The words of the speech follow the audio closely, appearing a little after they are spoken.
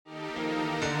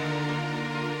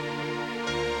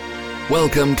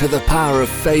Welcome to the Power of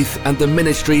Faith and the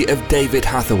ministry of David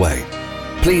Hathaway.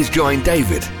 Please join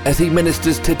David as he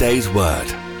ministers today's word.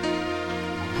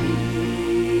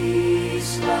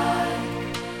 Peace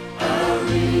like a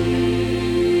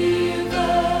river,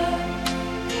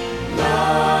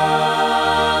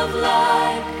 love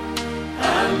like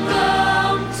a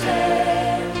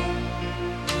mountain,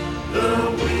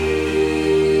 the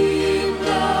wind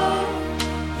of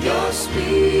your spirit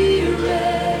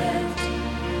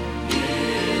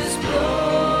is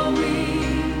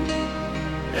blowing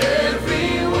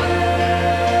everywhere.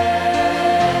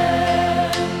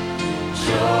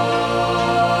 Joy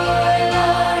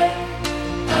like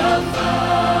a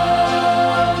fountain,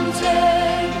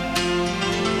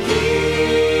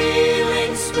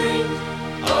 healing spring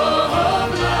of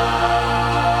life.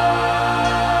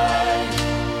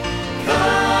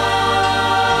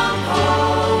 Come,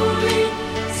 Holy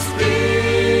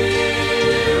Spirit,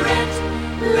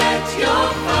 let your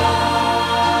fire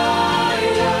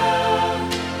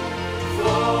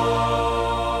fall.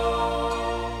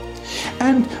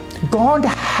 And God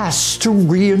has to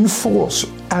reinforce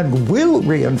and will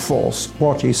reinforce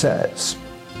what he says.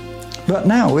 But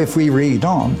now if we read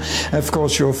on, of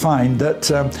course you'll find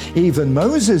that even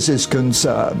Moses is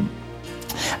concerned.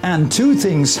 And two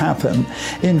things happen.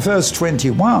 In verse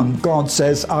 21, God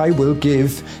says, I will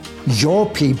give your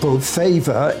people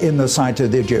favor in the sight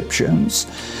of the Egyptians.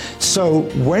 So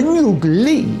when you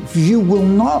leave, you will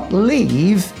not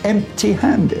leave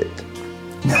empty-handed.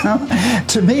 Now,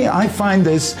 to me, I find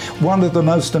this one of the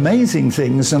most amazing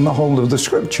things in the whole of the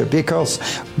scripture, because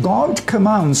God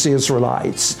commands the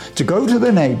Israelites to go to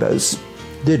the neighbors,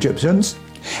 the Egyptians,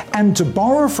 and to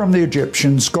borrow from the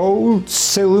Egyptians gold,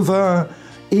 silver,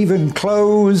 even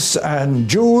clothes and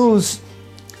jewels,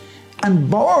 and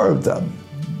borrow them.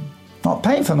 Not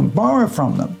pay for them, borrow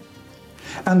from them.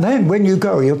 And then when you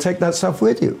go, you'll take that stuff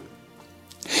with you.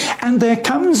 And there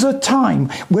comes a time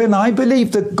when I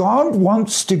believe that God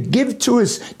wants to give to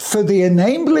us, for the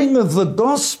enabling of the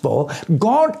gospel,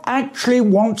 God actually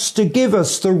wants to give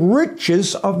us the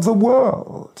riches of the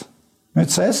world. It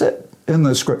says it in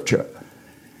the scripture.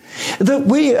 That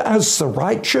we as the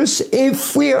righteous,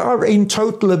 if we are in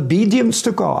total obedience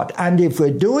to God, and if we're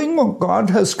doing what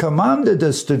God has commanded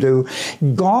us to do,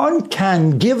 God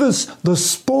can give us the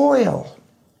spoil,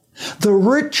 the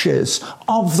riches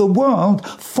of the world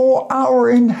for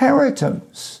our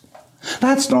inheritance.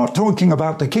 That's not talking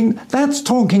about the kingdom, that's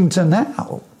talking to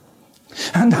now.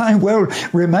 And I will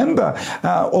remember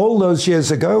all those years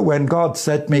ago when God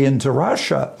sent me into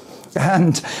Russia,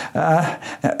 and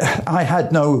I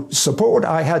had no support,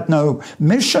 I had no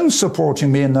mission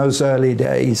supporting me in those early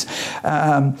days.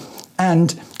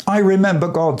 And I remember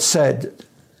God said,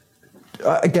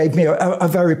 gave me a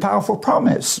very powerful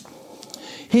promise.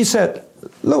 He said,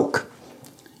 look,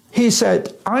 he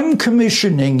said, I'm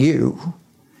commissioning you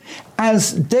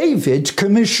as David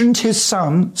commissioned his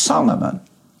son Solomon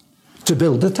to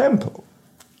build a temple.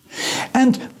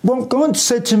 And what God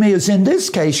said to me is, in this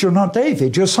case, you're not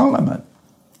David, you're Solomon.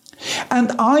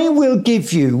 And I will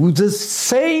give you the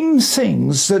same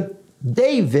things that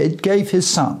David gave his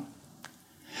son.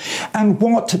 And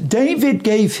what David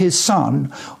gave his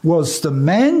son was the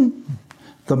men,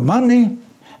 the money,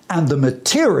 and the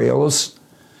materials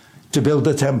to build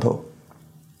the temple.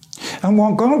 And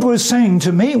what God was saying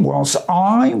to me was,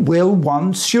 I will,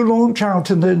 once you launch out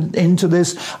into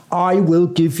this, I will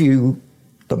give you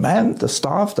the men, the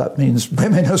staff, that means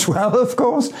women as well, of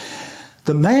course.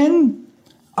 The men,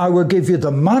 I will give you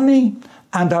the money,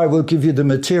 and I will give you the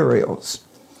materials.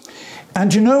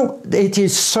 And you know, it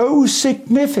is so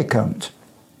significant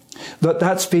that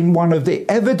that's been one of the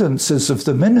evidences of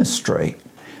the ministry,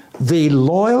 the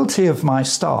loyalty of my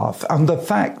staff, and the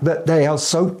fact that they are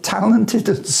so talented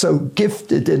and so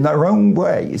gifted in their own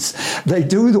ways. They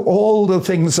do all the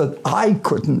things that I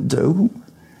couldn't do.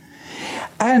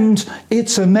 And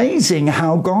it's amazing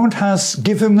how God has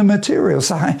given the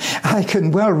materials. I can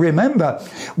well remember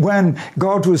when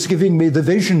God was giving me the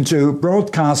vision to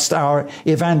broadcast our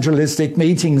evangelistic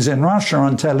meetings in Russia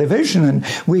on television, and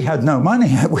we had no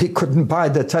money. We couldn't buy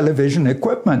the television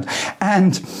equipment.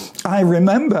 And I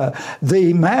remember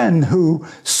the man who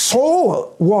saw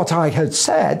what I had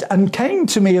said and came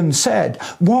to me and said,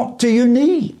 "What do you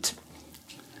need?"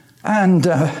 And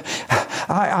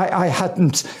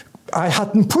I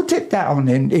hadn't put it down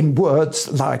in words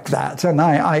like that, and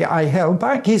I held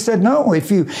back. He said, no, if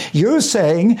you're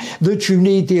saying that you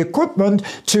need the equipment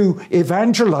to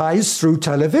evangelize through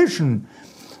television.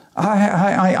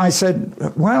 I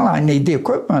said, well, I need the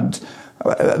equipment.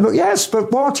 Yes,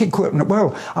 but what equipment?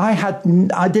 Well,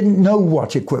 I didn't know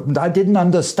what equipment. I didn't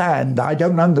understand. I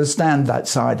don't understand that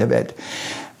side of it.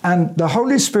 And the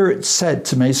Holy Spirit said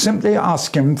to me, simply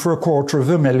ask him for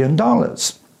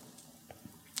 $250,000.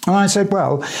 And I said,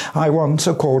 well, I want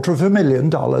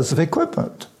 $250,000 of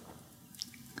equipment.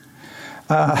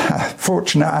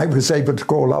 Fortunately, I was able to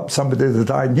call up somebody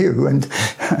that I knew, and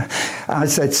I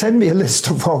said, send me a list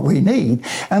of what we need.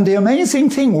 And the amazing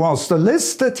thing was, the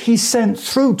list that he sent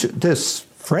through to this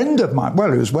friend of mine,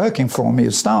 well, who was working for me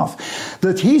as staff,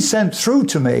 that he sent through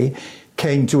to me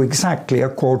came to exactly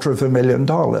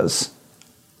 $250,000.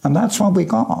 And that's what we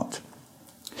got.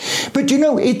 But you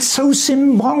know, it's so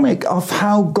symbolic of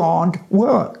how God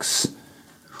works.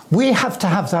 We have to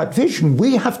have that vision.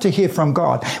 We have to hear from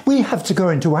God. We have to go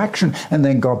into action, and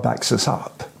then God backs us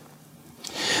up.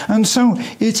 And so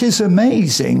it is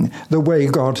amazing the way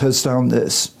God has done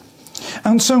this.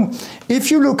 And so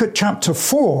if you look at chapter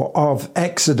 4 of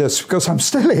Exodus, because I'm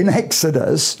still in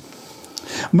Exodus,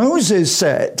 Moses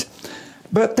said,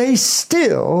 but they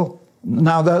still,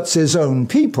 now that's his own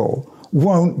people,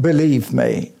 won't believe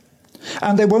me.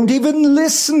 And they won't even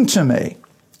listen to me.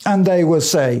 And they will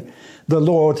say, the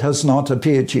Lord has not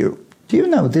appeared to you. Do you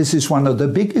know this is one of the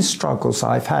biggest struggles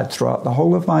I've had throughout the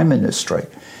whole of my ministry,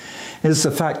 is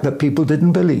the fact that people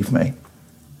didn't believe me.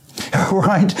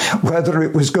 Right? Whether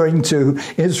it was going to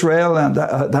Israel and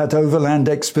that overland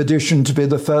expedition to be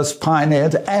the first pioneer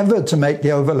ever to make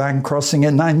the overland crossing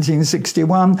in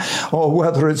 1961, or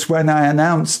whether it's when I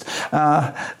announced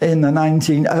in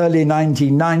the early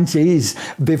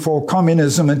 1990s, before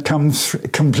communism had come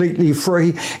completely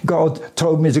free, God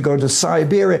told me to go to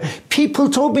Siberia. People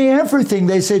told me everything.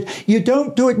 They said, you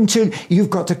don't do it until you've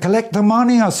got to collect the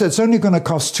money. I said, it's only going to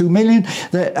cost $2 million.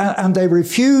 And they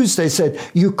refused. They said,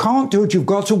 you can't do it. You've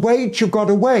got to wait. You've got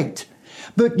to wait.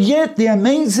 But yet the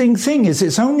amazing thing is,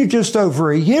 it's only just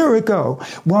over a year ago,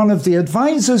 one of the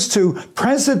advisors to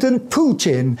President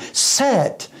Putin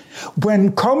said,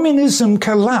 when communism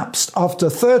collapsed after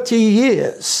 30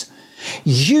 years,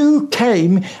 you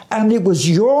came and it was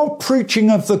your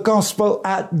preaching of the gospel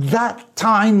at that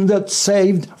time that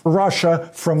saved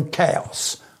Russia from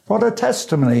chaos. What a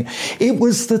testimony. It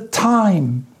was the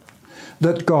time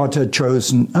that God had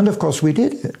chosen. And of course we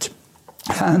did it.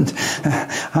 And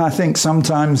I think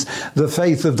sometimes the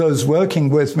faith of those working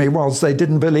with me was they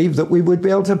didn't believe that we would be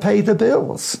able to pay the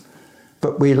bills.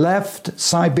 But we left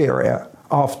Siberia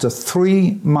after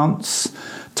 3 months,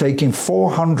 taking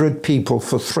 400 people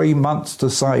for 3 months to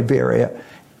Siberia.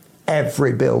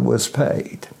 Every bill was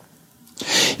paid.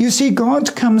 You see,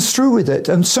 God comes through with it.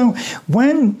 And so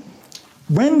when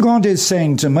God is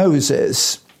saying to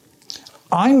Moses,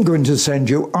 I'm going to send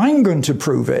you, I'm going to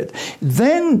prove it.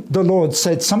 Then the Lord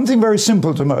said something very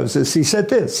simple to Moses. He said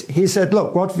this. He said,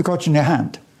 look, what have you got in your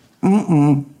hand?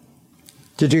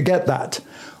 Did you get that?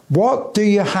 What do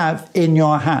you have in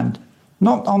your hand?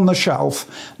 Not on the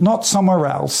shelf, not somewhere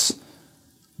else.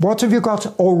 What have you got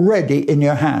already in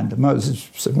your hand? Moses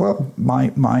said, well,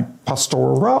 my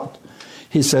pastoral rod.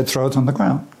 He said, throw it on the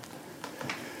ground.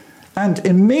 And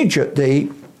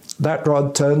immediately that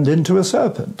rod turned into a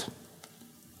serpent.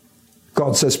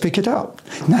 God says, pick it up.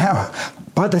 Now,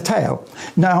 by the tail.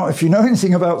 Now, if you know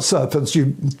anything about serpents,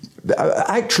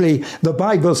 actually, the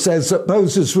Bible says that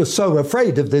Moses was so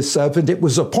afraid of this serpent, it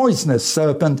was a poisonous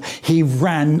serpent, he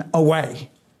ran away.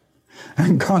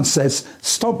 And God says,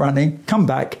 stop running, come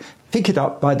back, pick it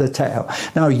up by the tail.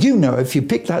 Now, you know, if you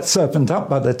pick that serpent up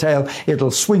by the tail,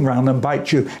 it'll swing round and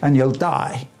bite you, and you'll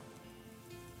die.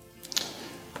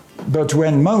 But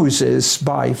when Moses,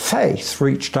 by faith,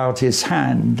 reached out his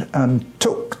hand and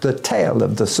took the tail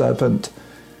of the serpent,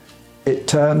 it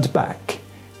turned back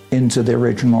into the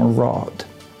original rod.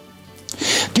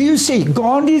 Do you see?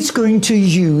 God is going to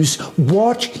use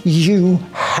what you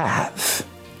have.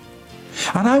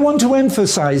 And I want to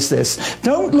emphasize this.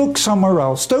 Don't look somewhere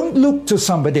else. Don't look to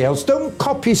somebody else. Don't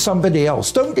copy somebody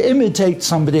else. Don't imitate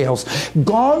somebody else.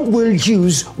 God will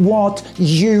use what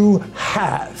you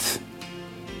have.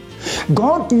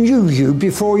 God knew you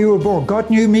before you were born. God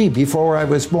knew me before I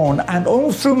was born. And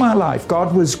all through my life,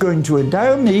 God was going to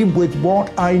endow me with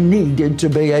what I needed to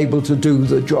be able to do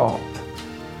the job.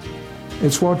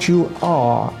 It's what you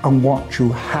are and what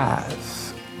you have.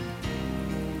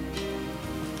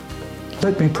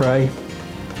 Let me pray.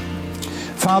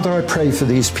 Father, I pray for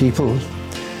these people.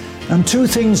 And two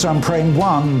things I'm praying.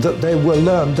 One, that they will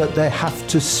learn that they have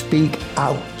to speak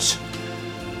out.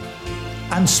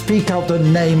 And speak out the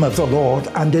name of the Lord,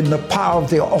 and in the power of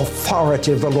the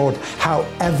authority of the Lord,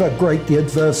 however great the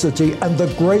adversity, and the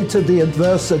greater the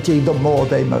adversity, the more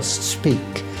they must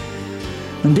speak.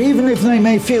 And even if they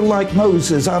may feel like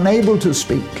Moses, unable to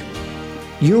speak,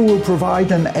 you will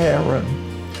provide an Aaron,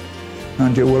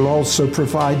 and you will also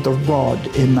provide the rod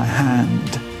in the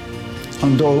hand.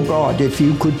 And oh God, if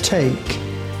you could take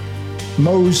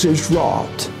Moses' rod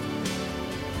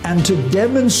and to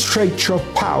demonstrate your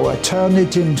power, turn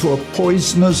it into a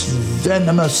poisonous,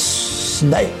 venomous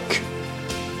snake,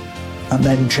 and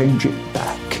then change it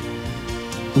back.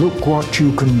 Look what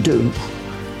you can do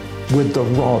with the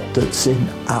rod that's in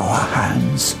our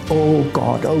hands. Oh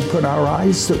God, open our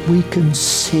eyes that we can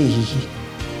see.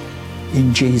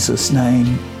 In Jesus'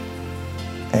 name,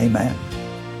 amen.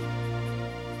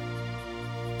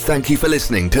 Thank you for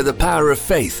listening to The Power of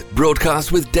Faith,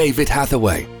 broadcast with David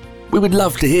Hathaway. We would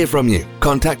love to hear from you.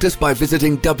 Contact us by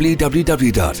visiting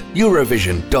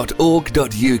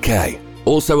www.eurovision.org.uk.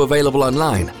 Also available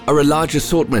online are a large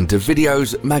assortment of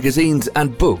videos, magazines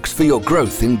and books for your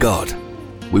growth in God.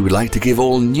 We would like to give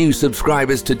all new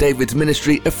subscribers to David's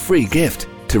ministry a free gift.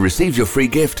 To receive your free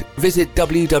gift, visit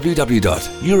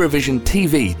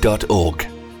www.eurovisiontv.org.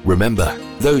 Remember,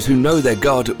 those who know their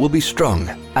God will be strong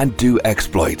and do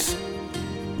exploits.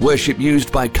 Worship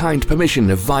used by kind permission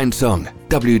of Vinesong,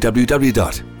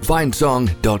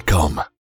 www.vinesong.com.